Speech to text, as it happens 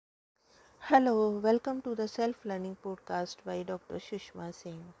Hello, welcome to the Self-Learning Podcast by Dr. Sushma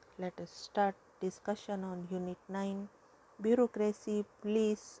Singh. Let us start discussion on Unit 9, Bureaucracy,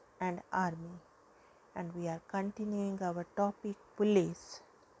 Police and Army. And we are continuing our topic Police,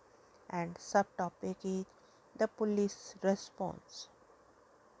 and subtopic is the police response.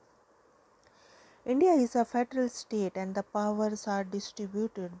 India is a federal state and the powers are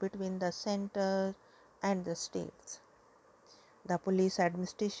distributed between the center and the states. The police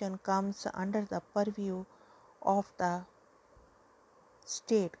administration comes under the purview of the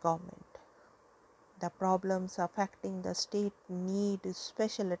state government. The problems affecting the state need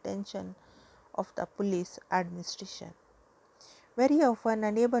special attention of the police administration. Very often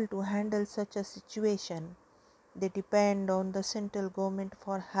unable to handle such a situation, they depend on the central government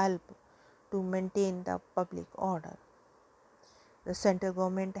for help to maintain the public order. The central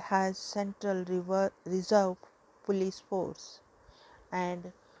government has Central Reserve Police Force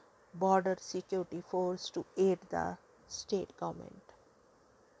and Border Security Force to aid the state government.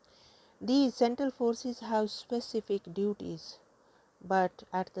 These central forces have specific duties, but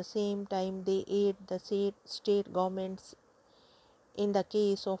at the same time they aid the state governments in the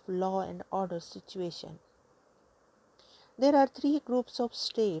case of law and order situation. There are three groups of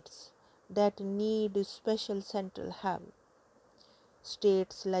states that need special central help.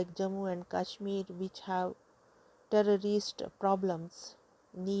 States like Jammu and Kashmir, which have terrorist problems,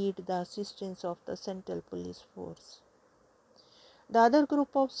 need the assistance of the central police force. The other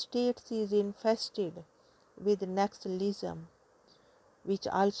group of states is infested with nationalism, which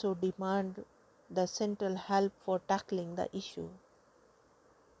also demand the central help for tackling the issue.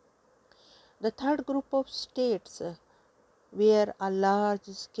 The third group of states where a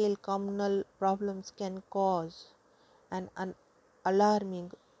large-scale communal problems can cause an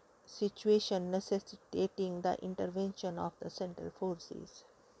alarming situation necessitating the intervention of the central forces.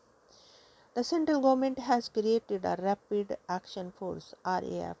 The central government has created a Rapid Action Force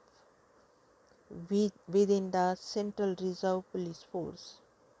 (RAF) within the Central Reserve Police Force.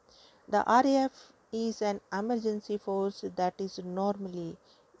 The RAF is an emergency force that is normally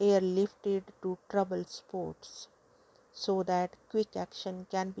airlifted to trouble spots so that quick action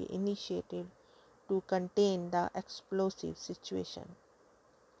can be initiated to contain the explosive situation.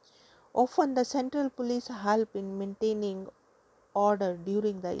 Often the central police help in maintaining order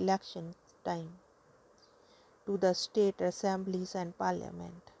during the election time to the state assemblies and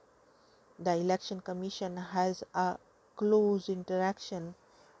parliament. The election commission has a close interaction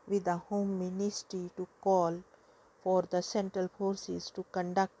with the Home Ministry to call for the central forces to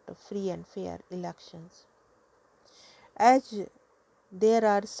conduct free and fair elections. As there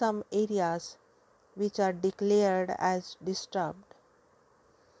are some areas which are declared as disturbed,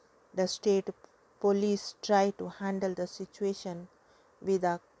 the state police try to handle the situation with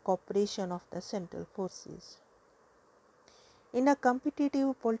the cooperation of the central forces. In a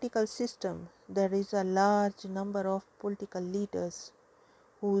competitive political system, there is a large number of political leaders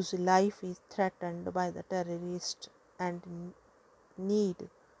whose life is threatened by the terrorists and need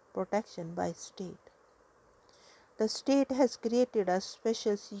protection by state. The state has created a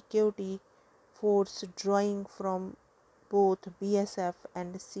special security force drawing from both BSF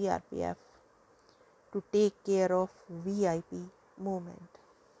and CRPF to take care of VIP movement.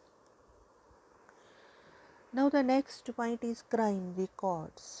 Now the next point is crime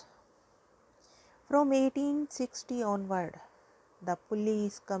records. From 1860 onward, the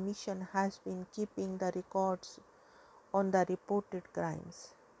police commission has been keeping the records on the reported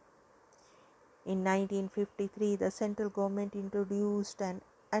crimes. In 1953, the central government introduced an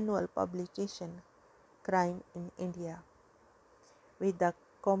annual publication, Crime in India, with the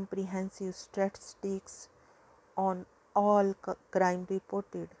comprehensive statistics on all crime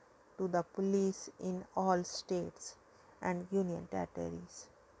reported to the police in all states and union territories.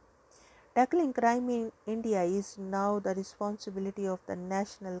 Tackling crime in India is now the responsibility of the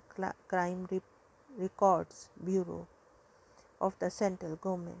National Crime Records Bureau of the central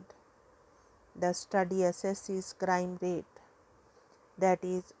government. The study assesses crime rate, that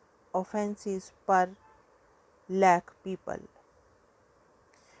is, offences per lakh people.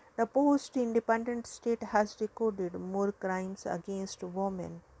 The post-independent state has recorded more crimes against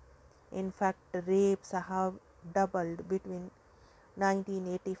women. In fact, rapes have doubled between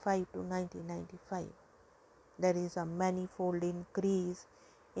 1985 to 1995. There is a manifold increase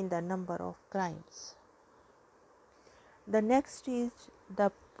in the number of crimes. The next is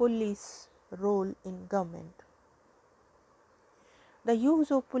the police role in government. The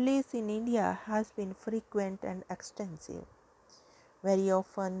use of police in India has been frequent and extensive. Very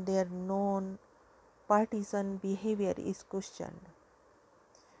often their non-partisan behavior is questioned.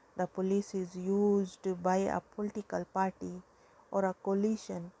 the police is used by a political party or a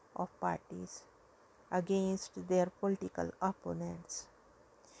coalition of parties against their political opponents.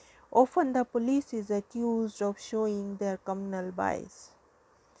 Often the police is accused of showing their communal bias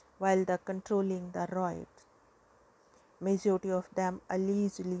while the controlling the riot. Majority of them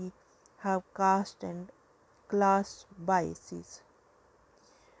allegedly have caste and class biases,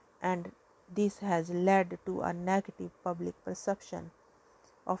 and this has led to a negative public perception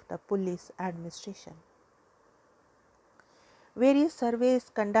of the police administration. Various surveys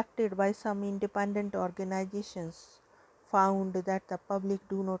conducted by some independent organizations found that the public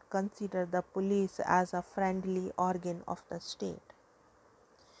do not consider the police as a friendly organ of the state.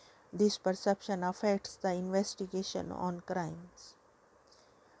 This perception affects the investigation on crimes.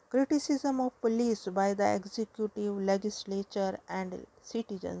 Criticism of police by the executive, legislature, and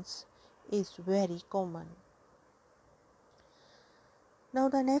citizens is very common. Now,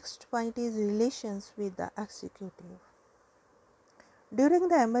 the next point is relations with the executive. During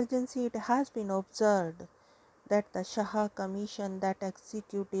the emergency, it has been observed that the Shah Commission, that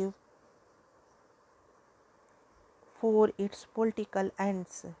executive for its political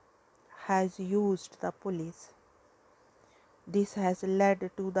ends, has used the police. This has led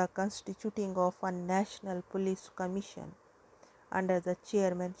to the constituting of a National Police Commission under the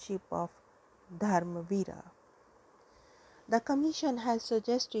chairmanship of Dharmavira. The Commission has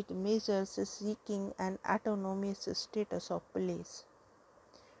suggested measures seeking an autonomous status of police.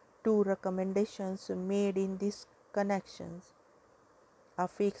 Two recommendations made in this connection: a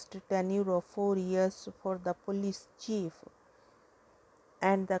fixed tenure of 4 years for the police chief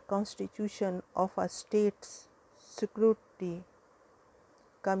and the constitution of a state's security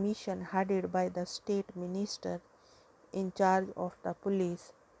commission headed by the state minister in charge of the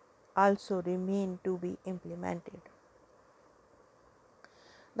police, also remain to be implemented.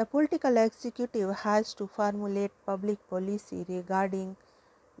 The political executive has to formulate public policy regarding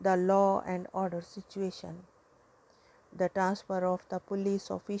the law and order situation. The transfer of the police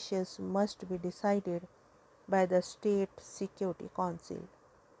officials must be decided by the State Security Council.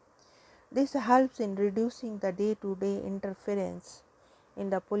 This helps in reducing the day-to-day interference in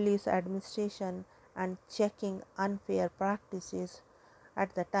the police administration and checking unfair practices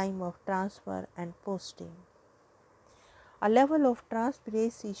at the time of transfer and posting. A level of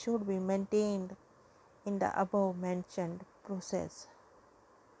transparency should be maintained in the above mentioned process.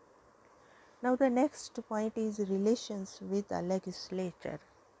 Now, the next point is relations with the legislature.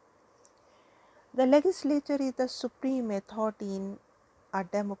 The legislature is the supreme authority in a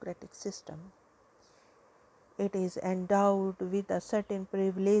democratic system. It is endowed with certain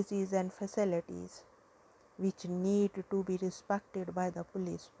privileges and facilities which need to be respected by the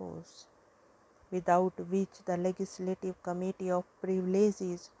police force, without which the legislative committee of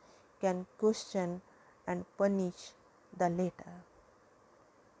privileges can question and punish the latter.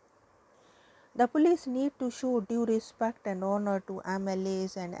 The police need to show due respect and honor to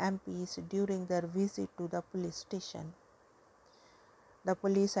MLAs and MPs during their visit to the police station. The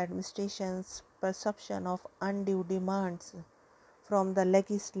police administration's perception of undue demands from the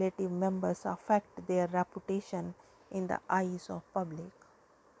legislative members affect their reputation in the eyes of public.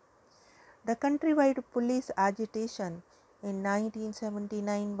 The countrywide police agitation in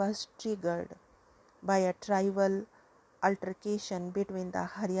 1979 was triggered by a tribal altercation between the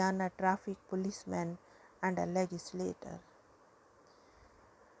Haryana traffic policeman and a legislator.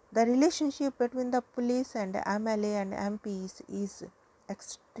 The relationship between the police and MLA and MPs is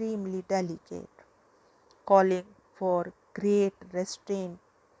extremely delicate, calling for great restraint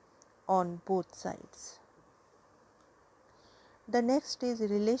on both sides. The next is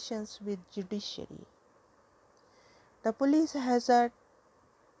relations with judiciary. The police has a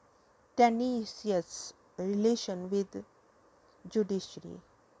tenacious relation with judiciary.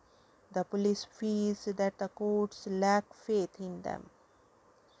 The police feels that the courts lack faith in them.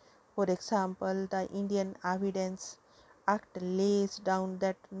 For example, the Indian Evidence Act lays down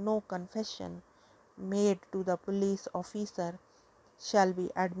that no confession made to the police officer shall be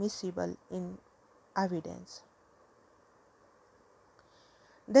admissible in evidence.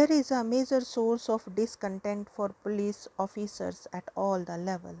 There is a major source of discontent for police officers at all the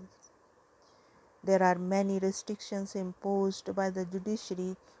levels. There are many restrictions imposed by the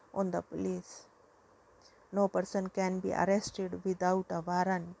judiciary on the police. No person can be arrested without a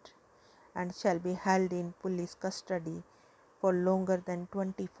warrant and shall be held in police custody for longer than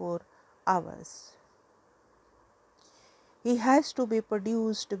 24 hours. He has to be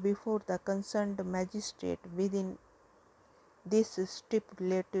produced before the concerned magistrate within this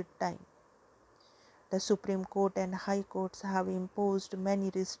stipulated time. The Supreme Court and High Courts have imposed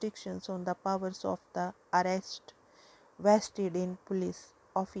many restrictions on the powers of the arrest vested in police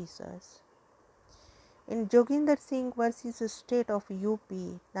officers. In Joginder Singh versus State of UP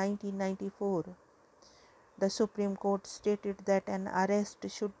 1994, the Supreme Court stated that an arrest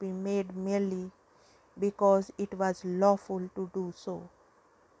should be made merely because it was lawful to do so.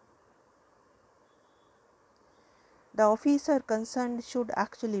 The officer concerned should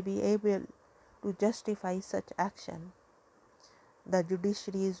actually be able to justify such action. The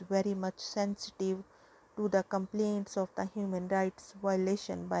judiciary is very much sensitive to the complaints of the human rights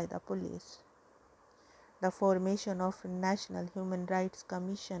violation by the police. The formation of a National Human Rights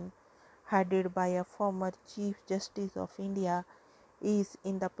Commission headed by a former Chief Justice of India is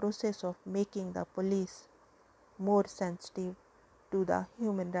in the process of making the police more sensitive to the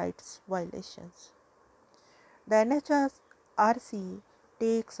human rights violations. The NHRC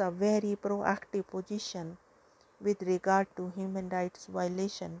takes a very proactive position with regard to human rights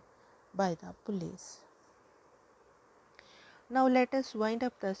violation by the police. Now let us wind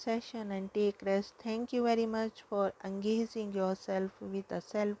up the session and take rest. Thank you very much for engaging yourself with the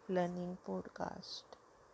self-learning podcast.